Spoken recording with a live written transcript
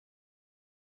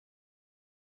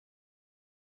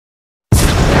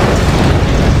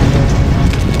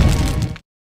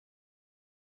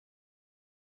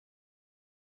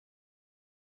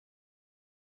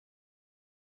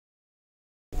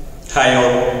Hi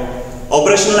all.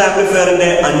 Operational amplifier in the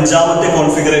അഞ്ചാമത്തെ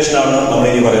configuration ആണ് നമ്മൾ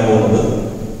ഇനി പറയാൻ പോകുന്നത്.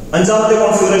 അഞ്ചാമത്തെ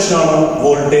configuration ആണ്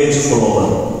voltage follower.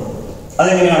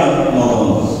 അതെങ്ങനെയാണ്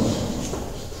നോക്കുന്നത്?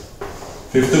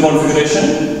 Fifth configuration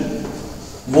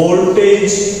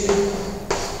voltage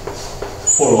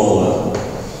follower.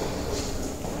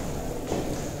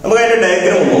 നമുക്ക് അതിന്റെ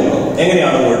ഡയഗ്രാം നോക്കാം.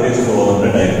 എങ്ങനെയാണ് വോൾട്ടേജ്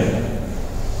ഫോളോവറിന്റെ ഡയഗ്രാം?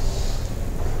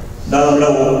 ഇതാ നമ്മുടെ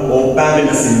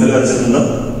ഓപാമ്പിന്റെ സിംബൽ വരച്ചിട്ടുണ്ട്.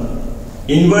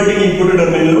 ഇൻവേർട്ടിംഗ് ഇൻപുട്ട്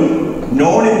ടെർമിനലും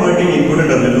നോൺ ഇൻവേർട്ടിംഗ് ഇൻപുട്ട്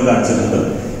ടെർമിനലും കാണിച്ചിട്ടുണ്ട്.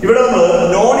 ഇവിടെ നമ്മൾ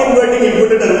നോൺ ഇൻവേർട്ടിംഗ്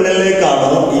ഇൻപുട്ട്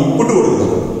ടെർമിനലിലേക്കാണ് ഇൻപുട്ട്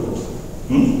കൊടുക്കുന്നത്.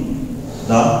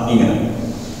 ഇങ്ങനെ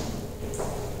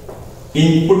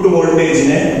ഇൻപുട്ട്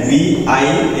വോൾട്ടേജിനെ VI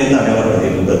എന്നാണ്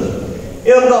അടയാളപ്പെടുത്തിയിട്ടുള്ളത്.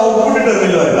 ഇത് നമുക്ക് ഔട്ട്പുട്ട്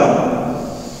ടെർമിനൽ വരാം.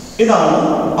 ഇതാണ്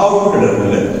output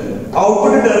terminal.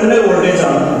 Output terminal voltage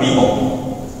ആണ് VO.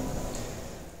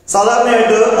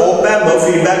 സാധാരണയായിട്ട് ഓപാമ്പ്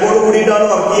ഫീഡ്ബാക്കോട് കൂടിയിട്ടാണ്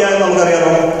വർക്ക് ചെയ്യാൻ നമുക്കറിയാമോ.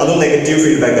 അതും നെഗറ്റീവ്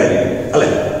ഫീഡ്ബാക്ക് ആയിരിക്കും അല്ലെ.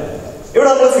 ഇവിടെ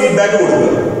നമ്മൾ ഫീഡ്ബാക്ക്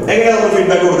കൊടുക്കുന്നത് എങ്ങനെയാണ് നമ്മൾ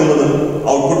ഫീഡ്ബാക്ക് കൊടുക്കുന്നത്?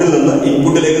 ഔട്ട്പുട്ടിൽ നിന്ന്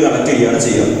ഇൻപുട്ടിലേക്ക് കണക്ട് ചെയ്യുകയാണ്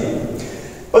ചെയ്യുക.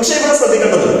 പക്ഷെ ഇവിടെ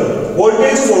ശ്രദ്ധിക്കേണ്ടത്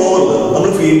വോൾട്ടേജ് ഫോളോവറിൽ നമ്മൾ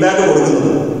ഫീഡ്ബാക്ക്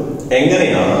കൊടുക്കുന്നത്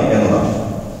എങ്ങനെയാണ് എന്നതാണ്.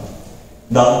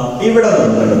 ഇവിടെ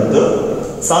നിന്നെടുത്ത്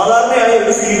സാധാരണയായി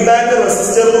ഒരു ഫീഡ്ബാക്ക്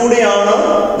റെസിസ്റ്ററിലൂടെയാണ്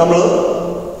നമ്മൾ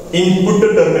ഇൻപുട്ട്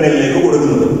ടെർമിനലിലേക്ക്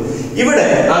കൊടുക്കുന്നത്. ഇവിടെ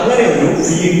അങ്ങനെ ഒരു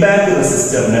ഫീഡ്ബാക്ക്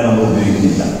റെസിസ്റ്ററിനെ നമ്മൾ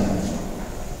ഉപയോഗിക്കുന്നില്ല.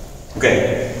 ഓക്കെ,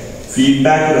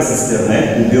 ഫീഡ്ബാക്ക് റെസിസ്റ്ററിനെ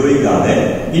ഉപയോഗിക്കാതെ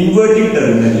ഇൻവേർട്ടിംഗ്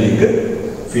ടെർമിനലിലേക്ക്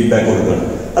ഫീഡ്ബാക്ക് കൊടുക്കുകയാണ്.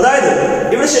 അതായത്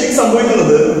ഇവിടെ ശരിക്കും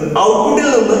സംഭവിക്കുന്നത് ഔട്ട്പുട്ടിൽ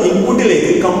നിന്ന്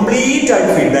ഇൻപുട്ടിലേക്ക് കംപ്ലീറ്റ്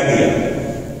ആയിട്ട് ഫീഡ്ബാക്ക് ചെയ്യാം.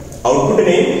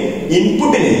 ഔട്ട്പുട്ടിനെയും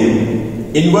ഇൻപുട്ടിനെയും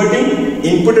ഇൻവേർട്ടിംഗ്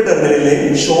ഇൻപുട്ട് ടെർമിനലിലേക്ക്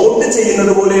ഷോർട്ട്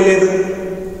ചെയ്യുന്നത് പോലെയല്ലേ ഇത്?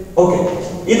 ഓക്കെ,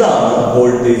 ഇതാണ്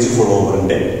വോൾട്ടേജ്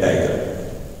ഫോളോവറിന്റെ ഡയഗ്രാം.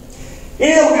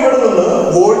 ഇനി നമുക്ക് ഇവിടെ നിന്ന്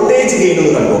വോൾട്ടേജ് ഗെയിൻ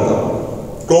ഒന്ന് കണ്ടുനോക്കാം.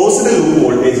 ക്ലോസ്ഡ് ലൂപ്പ്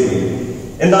വോൾട്ടേജ് ഗെയിൻ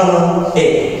എന്താണ്? A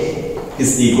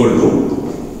is equal to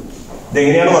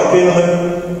ഇതെങ്ങനെയാണ് വർക്ക് ചെയ്യുന്നത്?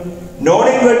 നോൺ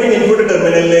ഇൻവേർട്ടിംഗ് ഇൻപുട്ട്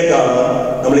ടെർമിനലിലേക്കാണ്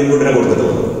നമ്മൾ ഇൻപുട്ടിനെ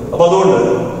കൊടുത്തിട്ടുള്ളത്. അപ്പൊ അതുകൊണ്ട്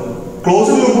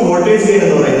ക്ലോസ്ഡ് ലൂപ്പ് വോൾട്ടേജ് ഗെയിൻ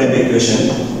എന്ന് പറയുന്നതിന്റെ ഇക്വേഷൻ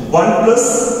 1 +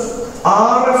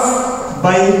 RF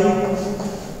 /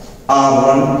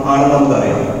 R1 ആണെന്ന്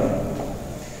നമുക്കറിയാം.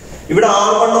 ഇവിടെ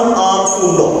R1 ഉം RF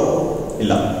ഉണ്ടോ?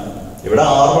 ഇല്ല. ഇവിടെ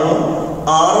R1 ഉം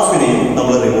RF-നെയും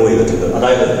നമ്മൾ റിമൂവ് ചെയ്തിട്ടുണ്ട്.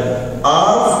 അതായത്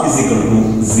RF is equal to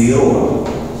 0 ആണ്.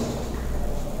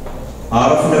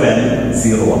 RF-ന്റെ വാല്യൂ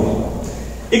 0 ആണ്.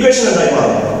 ഇക്വേഷൻ എന്തായി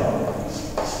മാറും?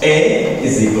 A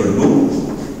is equal to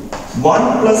 1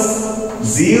 +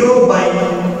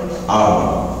 0/R1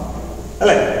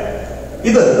 അല്ലെ.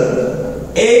 ഇത്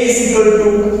A is equal to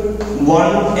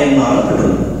 1 എന്നാണ്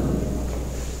കിട്ടുന്നത്.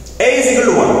 A is equal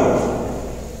to 1.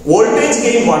 Voltage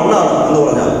gain 1 ആണ് എന്ന്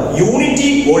പറഞ്ഞാൽ യൂണിറ്റി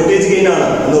വോൾട്ടേജ് ഗെയിൻ ആണ്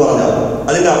എന്ന് പറഞ്ഞാൽ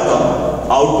അതിന്റെ അർത്ഥം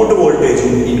ഔട്ട്പുട്ട്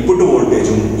വോൾട്ടേജും ഇൻപുട്ട്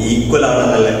വോൾട്ടേജും ഈക്വൽ ആണ്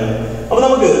എന്നല്ലേ. അപ്പൊ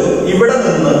നമുക്ക് ഇവിടെ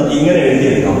നിന്ന് ഇങ്ങനെ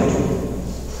എഴുതിയെടുക്കാൻ പറ്റും.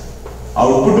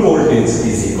 Output voltage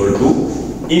is equal to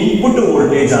input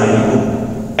voltage ആയിരിക്കും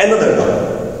എന്നതെടുക്കാം.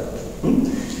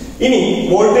 ഇനി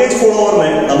വോൾട്ടേജ് ഫോളോവറിനെ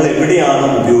നമ്മൾ എവിടെയാണ്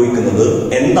ഉപയോഗിക്കുന്നത്,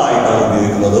 എന്തായിട്ടാണ്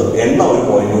ഉപയോഗിക്കുന്നത് എന്ന ഒരു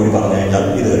പോയിന്റ് കൂടി പറഞ്ഞു കഴിഞ്ഞാൽ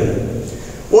ഇത് കഴിയും.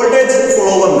 വോൾട്ടേജ്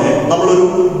ഫോളോവറിനെ നമ്മളൊരു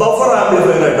ബഫർ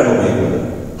ആംപ്ലിഫയർ ആയിട്ടാണ് ഉപയോഗിക്കുന്നത്.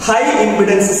 ഹൈ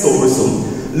ഇംപിഡൻസ് സോഴ്സും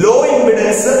ലോ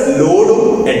ഇംപിഡൻസ് ലോഡും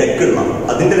ഇടയ്ക്കുള്ള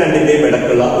അതിന്റെ രണ്ടിന്റെയും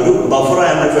ഇടയ്ക്കുള്ള ഒരു ബഫർ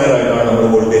ആംപ്ലിഫയർ ആയിട്ടാണ് നമ്മൾ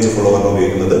വോൾട്ടേജ് ഫോളോവറിനെ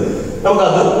ഉപയോഗിക്കുന്നത്.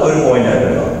 നമുക്കത് ഒരു പോയിന്റ്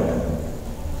ആയിട്ടുണ്ടാവും.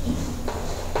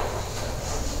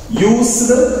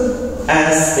 Used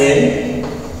as A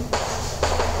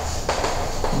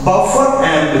buffer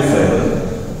amplifier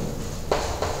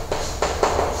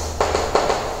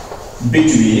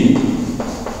between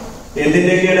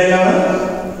എന്തിന്റെയൊക്കെ ഇടയിലാണ്?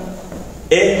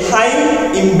 A high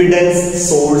impedance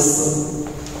source,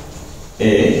 A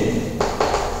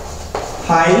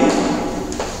high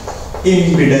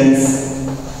impedance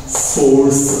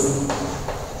source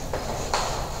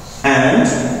and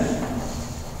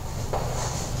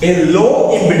A law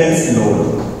impedance load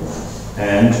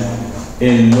and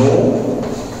A law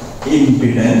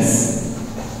impedance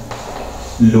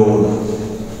load.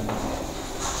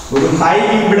 ഒരു ഹൈ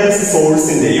ഇംപിഡൻസ്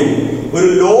സോഴ്സിന്റെയും ഒരു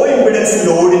ലോ ഇംപിഡൻസ്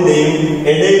ലോഡിന്റെയും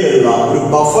ഇടയിലുള്ള ഒരു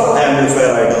ബഫർ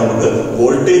ആംപ്ലിഫയർ ആയിട്ട് നമുക്ക്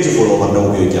voltage ഫോളോവറിനെ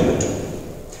ഉപയോഗിക്കാൻ പറ്റും.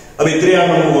 അപ്പൊ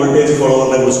ഇത്രയാണ് നമുക്ക് വോൾട്ടേജ്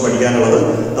ഫോളോവറിനെ കുറിച്ച് പഠിക്കാനുള്ളത്.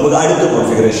 നമുക്ക് അടുത്ത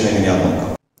കോൺഫിഗറേഷൻ എങ്ങനെയാണെന്ന്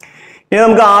നോക്കാം. ഇനി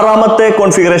നമുക്ക് ആറാമത്തെ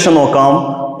കോൺഫിഗറേഷൻ നോക്കാം.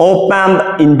 ഓപാമ്പ്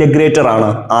ഇന്റഗ്രേറ്റർ ആണ്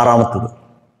ആറാമത്തത്.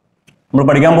 നമ്മൾ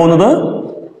പഠിക്കാൻ പോകുന്നത്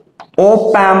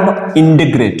ഓപാമ്പ്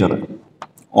integrator,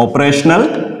 operational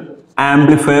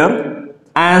amplifier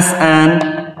as an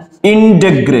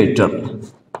integrator.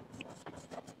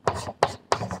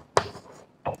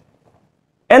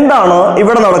 എന്താണ്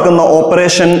ഇവിടെ നടക്കുന്ന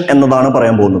ഓപ്പറേഷൻ എന്നതാണ്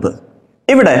പറയാൻ പോകുന്നത്.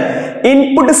 ഇവിടെ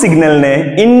ഇൻപുട്ട് സിഗ്നലിനെ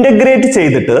ഇന്റഗ്രേറ്റ്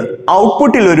ചെയ്തിട്ട്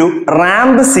ഔട്ട്പുട്ടിൽ ഒരു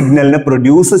റാമ്പ് സിഗ്നലിനെ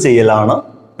പ്രൊഡ്യൂസ് ചെയ്യലാണ്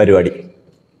പരിപാടി.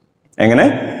 എങ്ങനെ?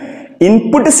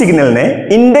 ഇൻപുട്ട് സിഗ്നലിനെ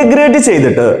ഇന്റഗ്രേറ്റ്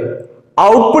ചെയ്തിട്ട്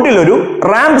ഔട്ട്പുട്ടിൽ ഒരു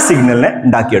റാമ്പ് സിഗ്നലിനെ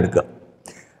ഉണ്ടാക്കിയെടുക്കുക.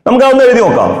 നമുക്ക് അതൊന്ന് എഴുതി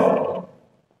നോക്കാം.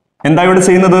 എന്താ ഇവിടെ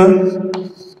ചെയ്യുന്നത്?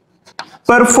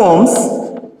 Performs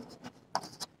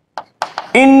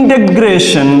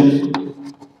integration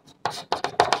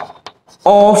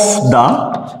of the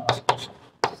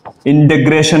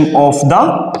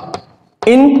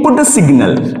input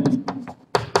signal.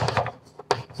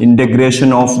 Integration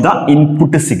of the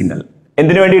input signal.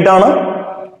 എന്തിനു വേണ്ടിയിട്ടാണ്?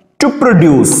 To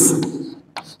produce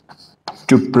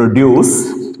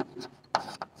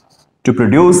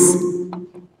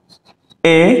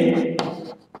a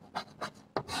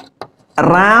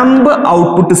ramp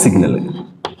output signal.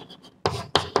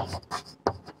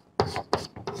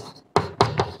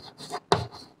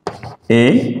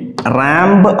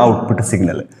 Ramp output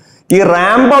signal. ഈ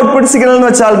റാമ്പ് ഔട്ട്പുട്ട് സിഗ്നൽ എന്ന്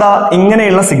വെച്ചാൽ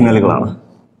ഇങ്ങനെയുള്ള സിഗ്നലുകളാണ്,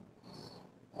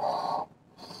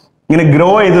 ഇങ്ങനെ ഗ്രോ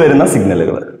ചെയ്ത് വരുന്ന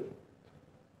സിഗ്നലുകൾ.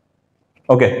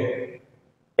 ഓക്കെ,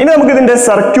 ഇനി നമുക്ക് ഇതിന്റെ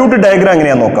സർക്യൂട്ട് ഡയഗ്രാം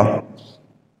എങ്ങനെയാന്ന് നോക്കാം.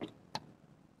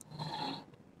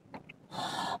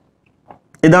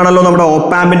 ഇതാണല്ലോ നമ്മുടെ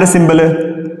ഓപ്പാമ്പിന്റെ സിമ്പല്.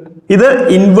 ഇത്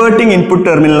ഇൻവേർട്ടിംഗ് ഇൻപുട്ട്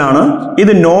ടെർമിനലാണ്,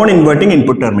 ഇത് non inverting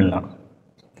input ടെർമിനലാണ്.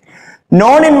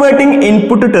 Non inverting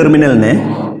input ടെർമിനലിനെ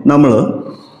നമ്മൾ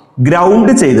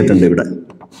ഗ്രൗണ്ട് ചെയ്തിട്ടുണ്ട്. ഇവിടെ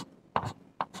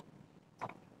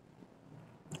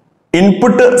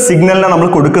ഇൻപുട്ട് സിഗ്നലിനെ നമ്മൾ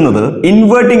കൊടുക്കുന്നത്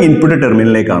ഇൻവേർട്ടിംഗ് ഇൻപുട്ട്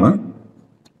ടെർമിനലിലേക്കാണ്.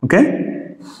 ഓക്കെ,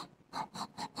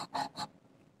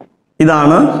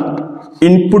 ഇതാണ്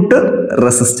ഇൻപുട്ട്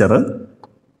റെസിസ്റ്റർ.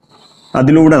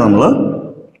 അതിലൂടെ നമ്മൾ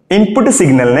ഇൻപുട്ട്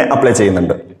സിഗ്നലിനെ അപ്ലൈ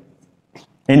ചെയ്യുന്നുണ്ട്.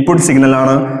 ഇൻപുട്ട്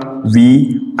സിഗ്നലാണ്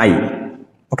VI.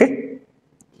 ഓക്കെ,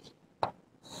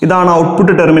 ഇതാണ്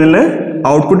output terminal.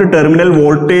 Output terminal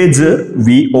voltage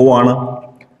VO ആണ്.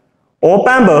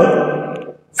 ഓപ്പാമ്പ്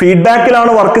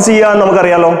ഫീഡ്ബാക്കിലാണ് വർക്ക് ചെയ്യുക എന്ന്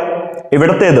നമുക്കറിയാലോ.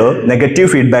 ഇവിടത്തേത് നെഗറ്റീവ്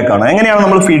ഫീഡ്ബാക്ക് ആണ്. എങ്ങനെയാണ്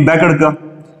നമ്മൾ ഫീഡ്ബാക്ക് എടുക്കുക?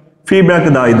 ഫീഡ്ബാക്ക്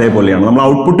ഇതേപോലെയാണ്. നമ്മൾ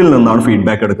ഔട്ട്പുട്ടിൽ നിന്നാണ്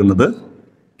ഫീഡ്ബാക്ക് എടുക്കുന്നത്.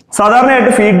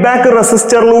 സാധാരണയായിട്ട് ഫീഡ്ബാക്ക്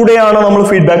റെസിസ്റ്ററിലൂടെയാണ് നമ്മൾ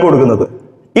ഫീഡ്ബാക്ക് കൊടുക്കുന്നത്.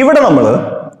 ഇവിടെ നമ്മൾ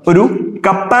ഒരു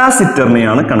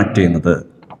കപ്പാസിറ്ററിനെയാണ് കണക്ട് ചെയ്യുന്നത്.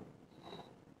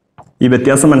 ഈ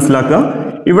വ്യത്യാസം മനസ്സിലാക്കുക.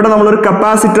 ഇവിടെ നമ്മൾ ഒരു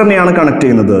കപ്പാസിറ്ററിനെയാണ് കണക്ട്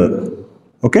ചെയ്യുന്നത്.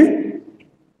 ഓക്കെ,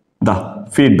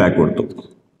 ഫീഡ്ബാക്ക് കൊടുത്തു.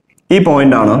 ഈ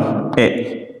പോയിന്റ് ആണ് A.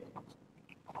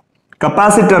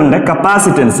 കപ്പാസിറ്ററിന്റെ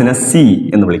കപ്പാസിറ്റൻസിനെ C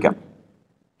എന്ന് വിളിക്കാം.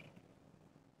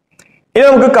 ഇനി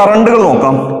നമുക്ക് കറണ്ടുകൾ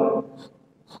നോക്കാം.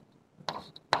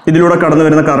 ഇതിലൂടെ കടന്നു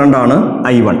വരുന്ന കറണ്ടാണ്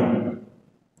I1.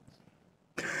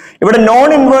 ഇവിടെ നോൺ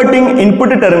ഇൻവേർട്ടിംഗ്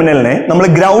ഇൻപുട്ട് ടെർമിനലിനെ നമ്മൾ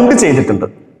ഗ്രൗണ്ട് ചെയ്തിട്ടുണ്ട്.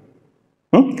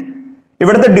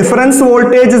 ഇവിടുത്തെ ഡിഫറൻസ്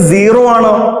വോൾട്ടേജ് 0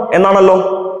 ആണ് എന്നാണല്ലോ.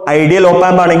 ഐഡിയൽ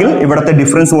ഓപ്പാമ്പ് ആണെങ്കിൽ ഇവിടുത്തെ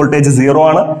ഡിഫറൻസ് വോൾട്ടേജ് 0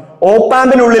 ആണ്.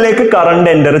 ഓപ്പാമ്പിനുള്ളിലേക്ക് കറണ്ട്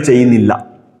എൻ്റർ ചെയ്യുന്നില്ല.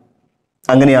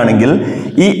 അങ്ങനെയാണെങ്കിൽ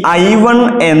ഈ I1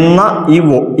 എന്ന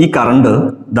ഈ കറണ്ട്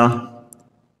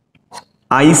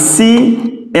IC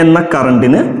എന്ന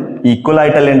കറണ്ടിന് ഈക്വൽ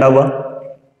ആയിട്ടല്ലേ ഉണ്ടാവുക.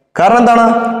 കാരണം എന്താണ്?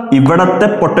 ഇവിടത്തെ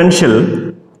പൊട്ടൻഷ്യൽ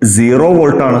 0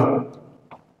 വോൾട്ട് ആണ്.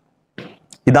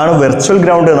 ഇതാണ് വെർച്വൽ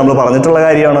ഗ്രൗണ്ട്. നമ്മൾ പറഞ്ഞിട്ടുള്ള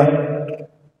കാര്യമാണ്.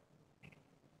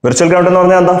 വെർച്വൽ ഗ്രൗണ്ട് എന്ന്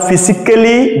പറഞ്ഞാൽ എന്താ?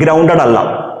 ഫിസിക്കലി ഗ്രൗണ്ടഡ് അല്ല,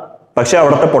 പക്ഷെ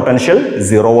അവിടുത്തെ പൊട്ടൻഷ്യൽ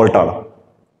 0 വോൾട്ട് ആണ്.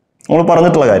 നമ്മൾ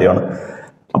പറഞ്ഞിട്ടുള്ള കാര്യമാണ്.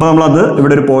 അപ്പൊ നമ്മളത്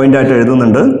ഇവിടെ ഒരു പോയിന്റ് ആയിട്ട്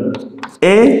എഴുതുന്നുണ്ട്.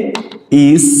 A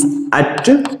is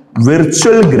at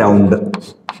virtual ground.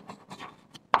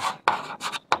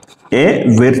 A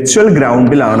virtual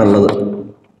ഗ്രൗണ്ടിലാണുള്ളത്.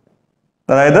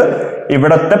 അതായത്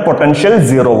ഇവിടത്തെ പൊട്ടൻഷ്യൽ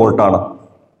 0 വോൾട്ട് ആണ്.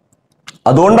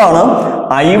 അതുകൊണ്ടാണ്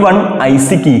I1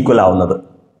 ICക്ക് ഈക്വൽ ആവുന്നത്.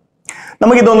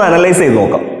 നമുക്കിതൊന്ന് അനലൈസ് ചെയ്ത്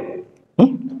നോക്കാം.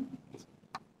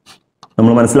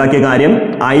 നമ്മൾ മനസ്സിലാക്കിയ കാര്യം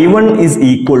I1 is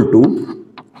equal to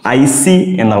IC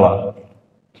എന്നുള്ളതാണ്.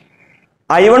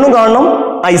 I1 കാണണം,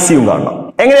 ICയും കാണണം.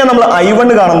 എങ്ങനെയാണ് നമ്മൾ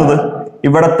I1 കാണുന്നത്?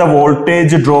 ഇവിടത്തെ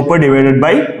വോൾട്ടേജ് ഡ്രോപ്പ് ഡിവൈഡഡ്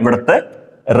ബൈ ഇവിടത്തെ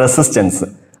റെസിസ്റ്റൻസ്.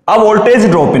 ആ വോൾട്ടേജ്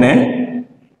ഡ്രോപ്പിനെ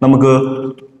നമുക്ക്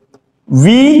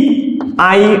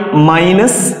VI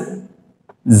minus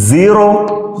 0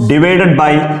 divided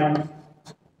by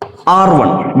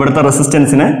R1, ഇവിടുത്തെ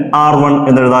റെസിസ്റ്റൻസിനെ R1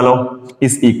 എന്ന് എഴുതാലോ,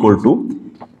 ഇസ് ഈക്വൽ ടു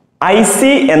IC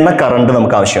എന്ന കറണ്ട്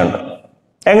നമുക്ക് ആവശ്യമുണ്ട്.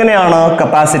 എങ്ങനെയാണ്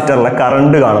കപ്പാസിറ്ററിലെ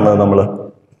കറണ്ട് കാണുന്നത്? നമ്മൾ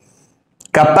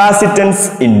കപ്പാസിറ്റൻസ്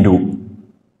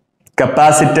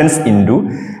ഇൻറ്റു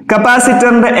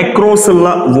കപ്പാസിറ്ററിന്റെ അക്രോസ് ഉള്ള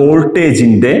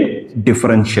വോൾട്ടേജിന്റെ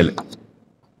ഡിഫറൻഷ്യൽ.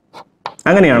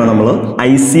 അങ്ങനെയാണ് നമ്മൾ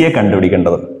ICയെ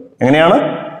കണ്ടുപിടിക്കേണ്ടത്. എങ്ങനെയാണ്?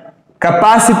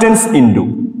 Capacitance into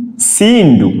C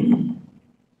into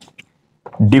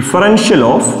differential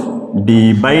of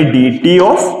d/dt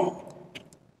of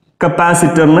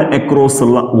കപ്പാസിറ്ററിന് അക്രോസ്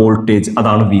ഉള്ള വോൾട്ടേജ്,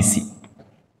 അതാണ് VC.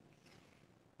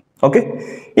 ഓക്കെ,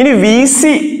 ഇനി വി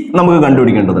സി നമുക്ക്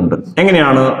കണ്ടുപിടിക്കേണ്ടതുണ്ട്.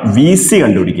 എങ്ങനെയാണ് വി സി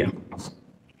കണ്ടുപിടിക്കുക?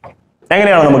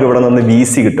 എങ്ങനെയാണ് നമുക്ക് ഇവിടെ നിന്ന് വി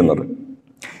സി കിട്ടുന്നത്?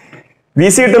 വി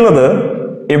സി കിട്ടുന്നത്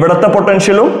ഇവിടത്തെ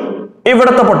പൊട്ടൻഷ്യലും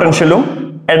ഇവിടത്തെ പൊട്ടൻഷ്യലും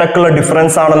ഇടക്കുള്ള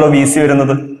ഡിഫറൻസ് ആണല്ലോ വി സി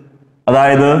വരുന്നത്.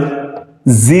 അതായത്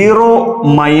 0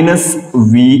 മൈനസ്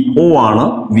വി ഒ ആണ്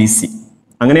വി സി.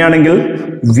 അങ്ങനെയാണെങ്കിൽ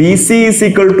V C is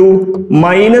equal to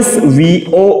minus V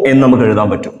O എന്ന് നമുക്ക് എഴുതാൻ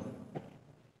പറ്റും.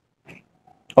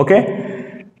 ഓക്കെ,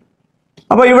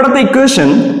 അപ്പൊ ഇവിടത്തെ equation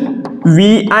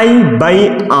V I by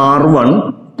R one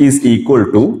is equal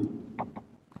to,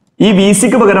 ഈ വി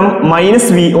സിക്ക് പകരം മൈനസ്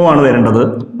വി ഒ ആണ് വരേണ്ടത്.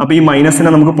 അപ്പൊ ഈ മൈനസിനെ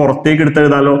നമുക്ക് പുറത്തേക്ക്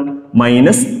എടുത്തെഴുതാലോ.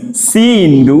 Minus C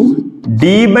into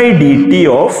D by D T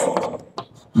of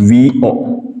V O.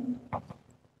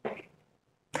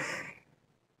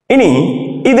 ഇനി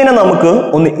ഇതിനെ നമുക്ക്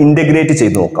ഒന്ന് ഇന്റഗ്രേറ്റ്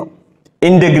ചെയ്ത് നോക്കാം.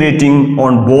 Integrating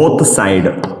on both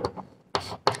side.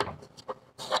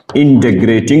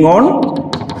 Integrating on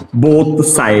both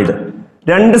side,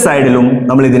 രണ്ട് സൈഡിലും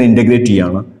നമ്മൾ ഇതിനെ ഇന്റഗ്രേറ്റ്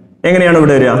ചെയ്യാണ്. എങ്ങനെയാണ്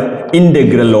ഇവിടെ വരിക?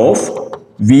 Integral of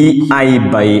V I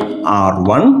by R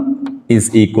one is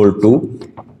equal to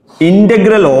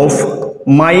integral of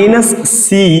minus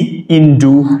C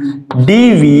into D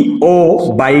V O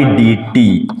by D T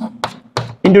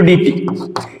into D T.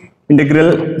 Integral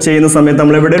ചെയ്യുന്ന സമയത്ത്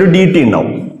നമ്മൾ ഇവിടെ ഒരു ഡി ടി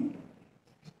ഉണ്ടാവും.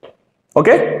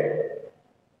 ഓക്കെ,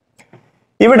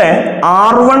 ഇവിടെ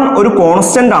ആർ വൺ ഒരു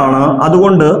കോൺസ്റ്റന്റ് ആണ്,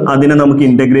 അതുകൊണ്ട് അതിനെ നമുക്ക്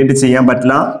ഇന്റഗ്രേറ്റ് ചെയ്യാൻ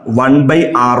പറ്റില്ല.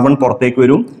 1/r1 പുറത്തേക്ക്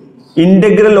വരും.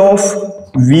 Integral of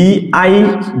V I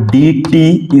D T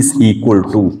is equal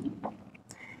to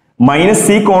minus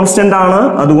C constant ആണ്,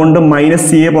 അതുകൊണ്ട് മൈനസ്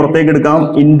സിയെ പുറത്തേക്ക് എടുക്കാം.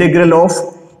 ഇന്റഗ്രൽ ഓഫ്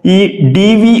ഈ D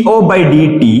V O by D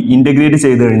T integrate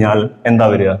ചെയ്ത് കഴിഞ്ഞാൽ എന്താ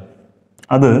വരിക?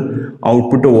 അത്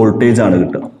ഔട്ട്പുട്ട് വോൾട്ടേജ് ആണ്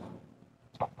കിട്ടുക.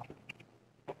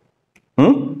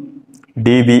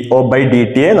 D V O by D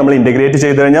ടിയെ നമ്മൾ ഇന്റഗ്രേറ്റ്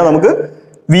ചെയ്ത് കഴിഞ്ഞാൽ നമുക്ക്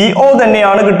വി ഒ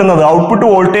തന്നെയാണ് കിട്ടുന്നത്, ഔട്ട്പുട്ട്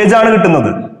വോൾട്ടേജ് ആണ്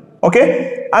കിട്ടുന്നത്. ഓക്കെ,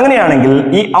 അങ്ങനെയാണെങ്കിൽ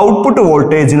ഈ ഔട്ട്പുട്ട്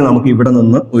വോൾട്ടേജിന് നമുക്ക് ഇവിടെ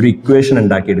നിന്ന് ഒരു ഇക്വേഷൻ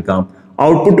ഉണ്ടാക്കിയെടുക്കാം.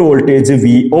 Output voltage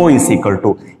V O is equal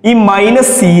to, ഈ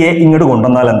മൈനസ് സി എ ഇങ്ങോട്ട്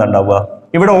കൊണ്ടുവന്നാൽ എന്താ ഉണ്ടാവുക?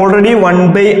 ഇവിടെ ഓൾറെഡി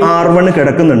 1/r1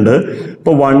 കിടക്കുന്നുണ്ട്.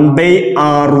 ഇപ്പൊ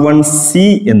 1/r1c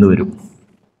എന്ന് വരും.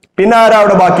 പിന്നെ ആരാ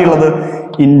അവിടെ ബാക്കിയുള്ളത്?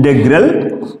 Integral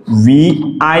V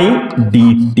I D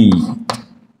T.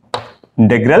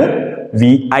 Integral V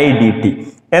I D T.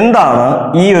 എന്താണ്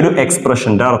ഈ ഒരു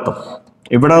എക്സ്പ്രഷന്റെ അർത്ഥം?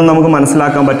 ഇവിടെ നമുക്ക്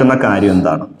മനസ്സിലാക്കാൻ പറ്റുന്ന കാര്യം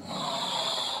എന്താണ്?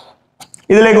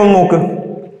 ഇതിലേക്ക് ഒന്ന് നോക്ക്.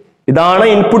 ഇതാണ്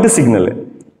ഇൻപുട്ട് സിഗ്നൽ.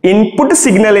 ഇൻപുട്ട്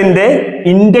സിഗ്നലിന്റെ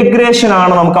ഇന്റഗ്രേഷൻ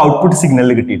ആണ് നമുക്ക് ഔട്ട്പുട്ട്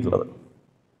സിഗ്നലിൽ കിട്ടിയിട്ടുള്ളത്.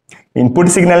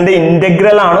 ഇൻപുട്ട് സിഗ്നലിന്റെ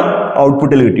ഇന്റഗ്രൽ ആണ്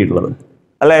ഔട്ട്പുട്ടിൽ കിട്ടിയിട്ടുള്ളത്,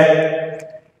 അല്ലെ?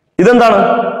 ഇതെന്താണ്?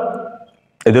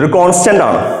 ഇതൊരു കോൺസ്റ്റന്റ്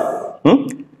ആണ്.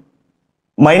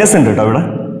 മൈനസ് ഉണ്ട് കേട്ടോ ഇവിടെ.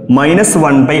 മൈനസ്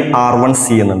 1/r1c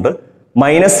എന്നുണ്ട്.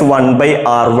 മൈനസ്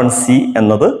 1/r1c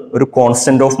എന്നത് ഒരു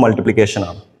കോൺസ്റ്റന്റ് ഓഫ് മൾട്ടിപ്ലിക്കേഷൻ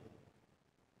ആണ്.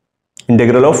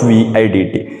 Integral of V I D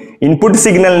T. Input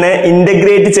സിഗ്നലിനെ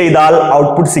ഇന്റഗ്രേറ്റ് ചെയ്താൽ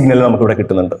ഔട്ട്പുട്ട് സിഗ്നൽ നമുക്ക് ഇവിടെ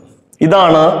കിട്ടുന്നുണ്ട്.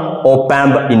 ഇതാണ്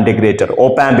ഓപാമ്പ് ഇന്റഗ്രേറ്റർ.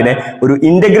 ഓപാമ്പിനെ ഒരു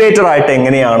ഇന്റഗ്രേറ്റർ ആയിട്ട്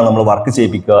എങ്ങനെയാണ് നമ്മൾ വർക്ക്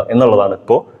ചെയ്യിപ്പിക്കുക എന്നുള്ളതാണ്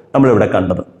ഇപ്പോൾ നമ്മൾ ഇവിടെ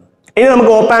കണ്ടത്. ഇനി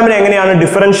നമുക്ക് ഓപാമ്പിനെ എങ്ങനെയാണ്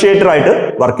ഡിഫറൻഷിയേറ്റർ ആയിട്ട്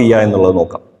വർക്ക് ചെയ്യുക എന്നുള്ളത്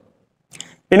നോക്കാം.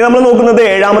 ഇനി നമ്മൾ നോക്കുന്നത്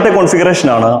ഏഴാമത്തെ കോൺഫിഗറേഷൻ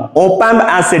ആണ്, ഓപാമ്പ്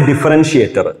ആസ് എ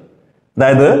ഡിഫറൻഷിയേറ്റർ.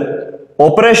 അതായത്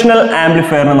ഓപ്പറേഷണൽ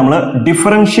ആംപ്ലിഫയറിനെ നമ്മൾ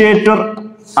ഡിഫറൻഷിയേറ്റർ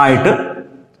ആയിട്ട്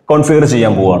കോൺഫിഗർ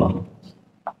ചെയ്യാൻ പോവുകയാണ്.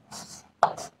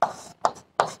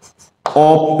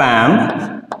 ഓപാമ്പ്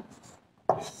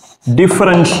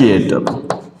ഡിഫറൻഷിയേറ്റർ.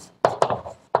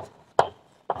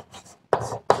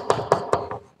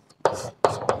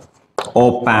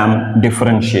 ഓപാമ്പ്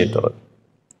ഡിഫറൻഷിയേറ്റർ.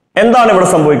 എന്താണ് ഇവിടെ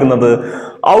സംഭവിക്കുന്നത്?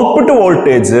 ഔട്ട്പുട്ട്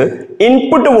വോൾട്ടേജ്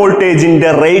ഇൻപുട്ട് വോൾട്ടേജിന്റെ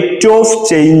റേറ്റ് ഓഫ്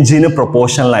ചേഞ്ചിന്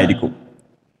പ്രൊപ്പോർഷണൽ ആയിരിക്കും.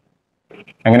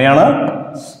 എങ്ങനെയാണ്?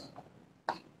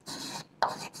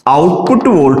 Output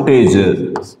voltage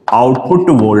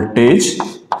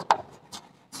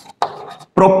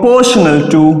proportional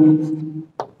to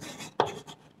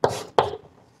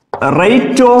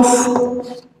rate of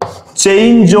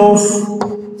change of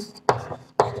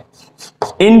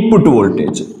input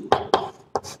voltage.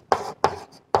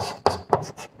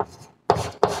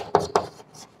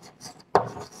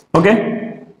 Okay,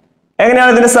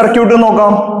 എങ്ങനെയാണ് ഇതിന്റെ സർക്യൂട്ട്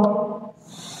നോക്കാം.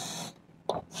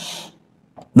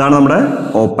 ഇതാണ് നമ്മുടെ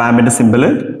ഓപാമ്പിന്റെ simple.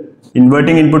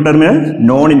 Inverting input terminal,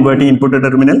 non inverting input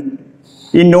terminal.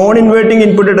 ഈ നോൺ ഇൻവേർട്ടിംഗ്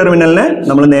ഇൻപുട്ട് ടെർമിനലിനെ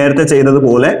നമ്മൾ നേരത്തെ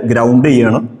ചെയ്തതുപോലെ ഗ്രൗണ്ട്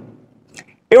ചെയ്യണം.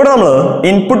 ഇവിടെ നമ്മൾ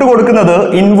ഇൻപുട്ട് കൊടുക്കുന്നത്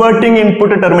ഇൻവേർട്ടിംഗ്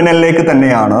ഇൻപുട്ട് ടെർമിനലിലേക്ക്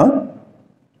തന്നെയാണ്.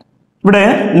 ഇവിടെ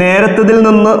നേരത്തതിൽ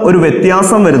നിന്ന് ഒരു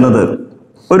വ്യത്യാസം വരുന്നത്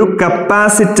ഒരു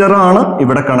കപ്പാസിറ്റർ ആണ്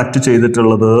ഇവിടെ കണക്ട്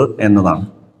ചെയ്തിട്ടുള്ളത് എന്നതാണ്.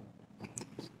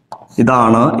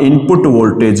 ഇതാണ് input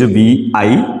voltage V I,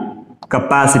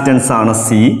 capacitance ആണ്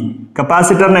സി,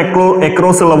 കപ്പാസിറ്ററിന്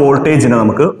അക്രോസ് ഉള്ള വോൾട്ടേജിനെ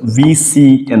നമുക്ക് വി സി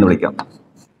എന്ന് വിളിക്കാം.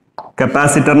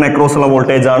 കപ്പാസിറ്ററിന് അക്രോസ് ഉള്ള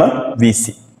വോൾട്ടേജ് ആണ് വി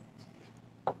സി.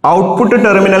 ഔട്ട്പുട്ട്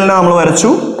ടെർമിനലിനെ നമ്മൾ വരച്ചു.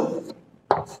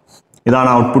 ഇതാണ്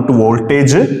ഔട്ട്പുട്ട്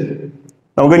വോൾട്ടേജ്.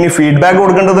 നമുക്ക് ഇനി ഫീഡ്ബാക്ക്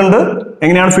കൊടുക്കേണ്ടതുണ്ട്.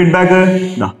 എങ്ങനെയാണ് ഫീഡ്ബാക്ക്?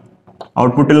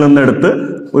 ഔട്ട്പുട്ടിൽ നിന്ന് എടുത്ത്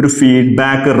ഒരു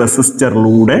ഫീഡ്ബാക്ക്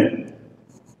റെസിസ്റ്ററിലൂടെ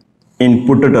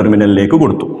ഇൻപുട്ട് ടെർമിനലിലേക്ക്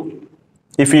കൊടുത്തു.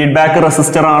 ഈ ഫീഡ്ബാക്ക്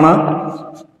റെസിസ്റ്റർ ആണ്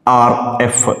ആർ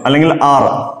എഫ് അല്ലെങ്കിൽ ആർ.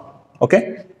 ഓക്കെ,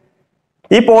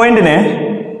 ഈ പോയിന്റിനെ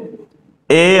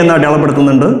എ എന്ന്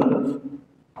അടയാളപ്പെടുത്തുന്നുണ്ട്.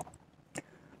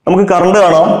 നമുക്ക് കറണ്ട്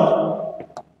കാണാം.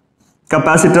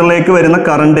 കപ്പാസിറ്ററിലേക്ക് വരുന്ന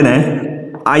കറണ്ടിനെ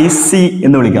ഐ സി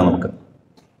എന്ന് വിളിക്കാം നമുക്ക്.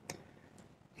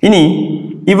 ഇനി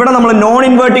ഇവിടെ നമ്മൾ നോൺ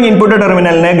ഇൻവേർട്ടിംഗ് ഇൻപുട്ട്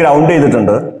ടെർമിനലിനെ ഗ്രൗണ്ട്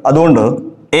ചെയ്തിട്ടുണ്ട്. അതുകൊണ്ട്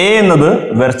എ എന്നത്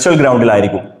വെർച്വൽ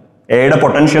ഗ്രൗണ്ടിലായിരിക്കും. എയുടെ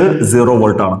പൊട്ടൻഷ്യൽ 0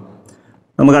 വോൾട്ട് ആണ്,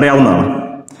 നമുക്കറിയാവുന്നതാണ്.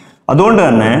 അതുകൊണ്ട്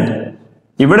തന്നെ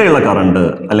ഇവിടെയുള്ള കറണ്ട്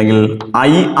അല്ലെങ്കിൽ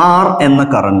ഐ ആർ എന്ന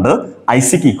കറണ്ട് ഐ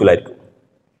സിക്ക് ഈക്വൽ ആയിരിക്കും.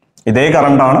 ഇതേ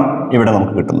കറണ്ടാണ് ഇവിടെ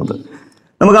നമുക്ക് കിട്ടുന്നത്.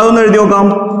 നമുക്ക് അതൊന്ന് എഴുതി നോക്കാം.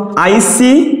 I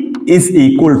C is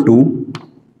equal to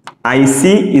IC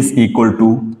is equal to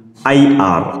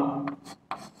IR.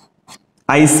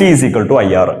 IC is equal to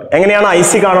IR. എങ്ങനെയാണ്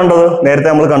IC കാണേണ്ടത്? നേരത്തെ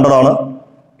നമ്മൾ കണ്ടതാണ്.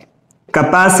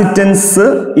 കപ്പാസിറ്റൻസ്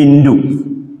ഇൻറ്റു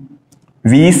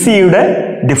വി സിയുടെ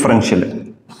differential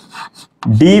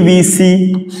dVc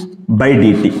by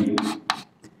dt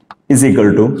is equal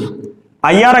to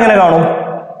IR. എങ്ങനെ കാണും?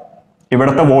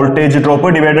 ഇവിടുത്തെ വോൾട്ടേജ് ഡ്രോപ്പ്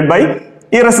ഡിവൈഡഡ് ബൈ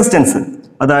ഈ റെസിസ്റ്റൻസ്,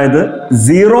 അതായത്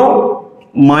 0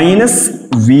 minus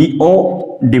VO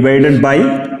divided by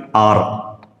R.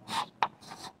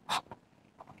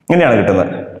 ഇങ്ങനെയാണ്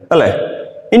കിട്ടുന്നത് അല്ലേ?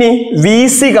 ഇനി വി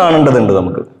സി കാണേണ്ടതുണ്ട്.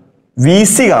 നമുക്ക് വി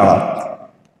സി കാണാം.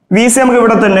 വി സി നമുക്ക്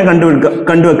ഇവിടെ തന്നെ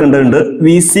കണ്ടുവെക്കേണ്ടതുണ്ട്.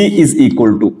 V C is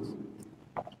equal to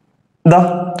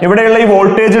ഇവിടെയുള്ള ഈ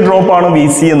വോൾട്ടേജ് ഡ്രോപ്പ് ആണ് വി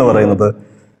സി എന്ന് പറയുന്നത്.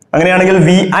 അങ്ങനെയാണെങ്കിൽ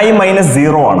വി ഐ മൈനസ്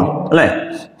 0 ആണ് അല്ലെ?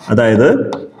 അതായത്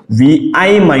V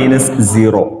I minus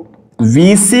 0. V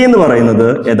C എന്ന് പറയുന്നത്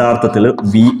യഥാർത്ഥത്തിൽ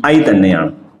വി ഐ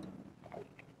തന്നെയാണ്.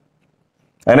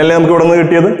 അങ്ങനെയല്ലേ നമുക്ക് ഇവിടെ നിന്ന്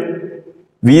കിട്ടിയത്?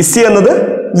 വി സി എന്നത്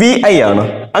വി ഐ ആണ്.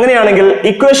 അങ്ങനെയാണെങ്കിൽ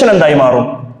ഇക്വേഷൻ എന്തായി മാറും?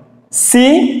 C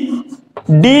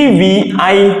D V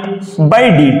I by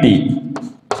D T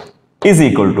is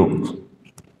equal to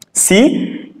C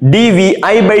D V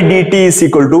I by D T is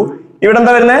equal to ഇവിടെ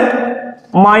എന്താ വരുന്നത്?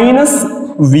 Minus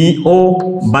V O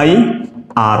by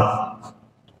R.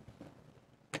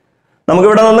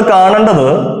 നമുക്കിവിടെ നിന്ന് കാണേണ്ടത്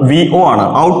വി ഒ ആണ്.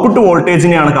 ഔട്ട്പുട്ട്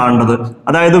വോൾട്ടേജിനെയാണ് കാണേണ്ടത്.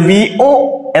 അതായത് വി ഒ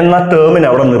എന്ന ടേമിനെ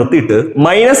അവിടെ നിർത്തിയിട്ട്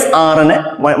മൈനസ്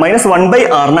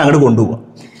 1/R അങ്ങോട്ട് കൊണ്ടുപോവുക.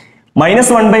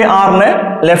 മൈനസ് 1/R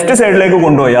ലെഫ്റ്റ് സൈഡിലേക്ക്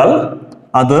കൊണ്ടുപോയാൽ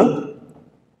അത്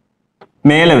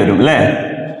മേലെ വരും അല്ലെ?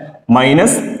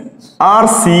 Minus R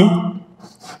C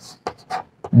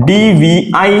D V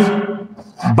I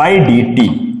by D T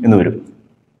എന്ന് വരും.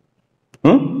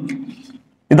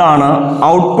 ഇതാണ്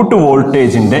ഔട്ട്പുട്ട്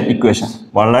വോൾട്ടേജിന്റെ ഇക്വേഷൻ.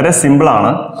 വളരെ സിമ്പിൾ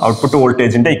ആണ്. ഔട്ട്പുട്ട്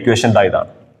വോൾട്ടേജിന്റെ ഇക്വേഷൻ ഇതാണ്.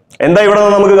 എന്താ ഇവിടെ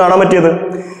നിന്ന് നമുക്ക് കാണാൻ പറ്റിയത്?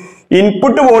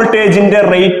 ഇൻപുട്ട് വോൾട്ടേജിന്റെ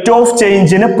റേറ്റ് ഓഫ്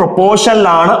ചേഞ്ചിന്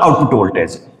പ്രൊപ്പോർഷനിലാണ് ഔട്ട്പുട്ട്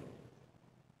വോൾട്ടേജ്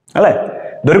അല്ലെ?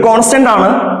 ഇതൊരു കോൺസ്റ്റന്റ് ആണ്.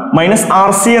 മൈനസ്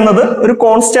ആർ സി എന്നത് ഒരു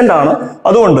കോൺസ്റ്റന്റ് ആണ്.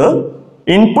 അതുകൊണ്ട്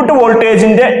ഇൻപുട്ട്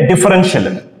വോൾട്ടേജിന്റെ differential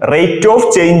rate of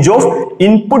change of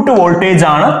input voltage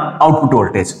ആണ് ഔട്ട്പുട്ട്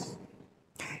വോൾട്ടേജ്.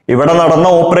 ഇവിടെ നടന്ന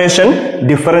ഓപ്പറേഷൻ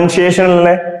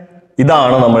ഡിഫറൻഷിയേഷനിലെ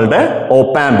ഇതാണ് നമ്മളുടെ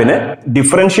ഓപ്പാമ്പിനെ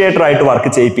ഡിഫറൻഷിയേറ്റർ ആയിട്ട് വർക്ക്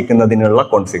ചെയ്യിപ്പിക്കുന്നതിനുള്ള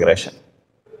കോൺഫിഗറേഷൻ.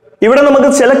 ഇവിടെ നമുക്ക്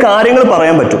ചില കാര്യങ്ങൾ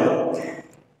പറയാൻ പറ്റും.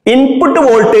 ഇൻപുട്ട്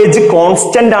വോൾട്ടേജ്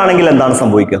കോൺസ്റ്റന്റ് ആണെങ്കിൽ എന്താണ്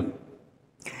സംഭവിക്കുക?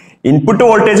 ഇൻപുട്ട്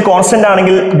വോൾട്ടേജ് കോൺസ്റ്റന്റ്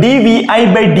ആണെങ്കിൽ D V I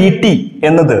by D T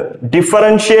എന്നത്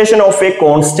ഡിഫറൻഷിയേഷൻ ഓഫ് എ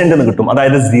കോൺസ്റ്റന്റ് എന്ന് കിട്ടും.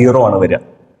 അതായത് 0 ആണ് വരിക.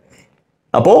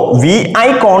 അപ്പോ വി ഐ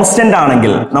കോൺസ്റ്റന്റ്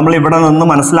ആണെങ്കിൽ നമ്മൾ ഇവിടെ നിന്ന്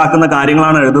മനസ്സിലാക്കുന്ന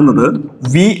കാര്യങ്ങളാണ് എഴുതുന്നത്.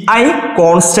 വി ഐ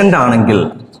കോൺസ്റ്റന്റ്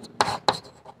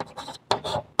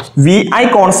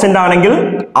ആണെങ്കിൽ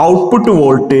ഔട്ട്പുട്ട്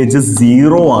വോൾട്ടേജ്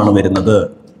 0 ആണ് വരുന്നത്.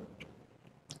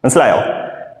 മനസ്സിലായോ?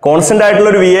 കോൺസ്റ്റന്റ് ആയിട്ടുള്ള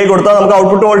ഒരു വി ഐ കൊടുത്താൽ നമുക്ക്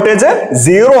ഔട്ട്പുട്ട് വോൾട്ടേജ്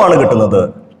 0 ആണ് കിട്ടുന്നത്.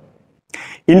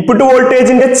 ഇൻപുട്ട്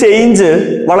വോൾട്ടേജിന്റെ ചേഞ്ച്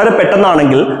വളരെ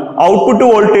പെട്ടെന്നാണെങ്കിൽ ഔട്ട്പുട്ട്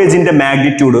വോൾട്ടേജിന്റെ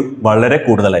മാഗ്നിറ്റ്യൂഡ് വളരെ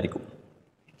കൂടുതലായിരിക്കും.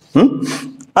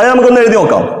 അത് നമുക്കൊന്ന് എഴുതി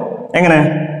നോക്കാം. എങ്ങനെ?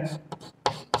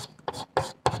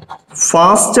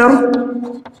 faster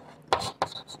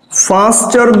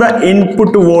the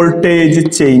input voltage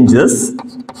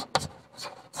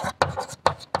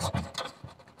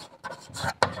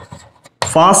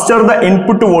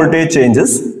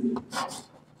changes,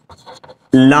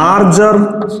 larger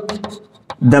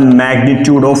the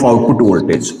magnitude of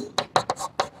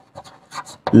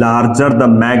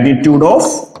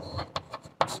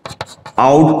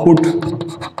output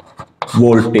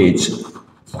voltage.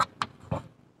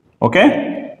 Okay,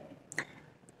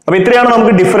 അപ്പൊ ഇത്രയാണ്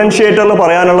നമുക്ക് ഡിഫറൻഷിയേറ്ററിൽ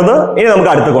പറയാനുള്ളത്. ഇനി നമുക്ക്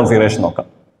അടുത്ത കോൺഫിഗറേഷൻ നോക്കാം.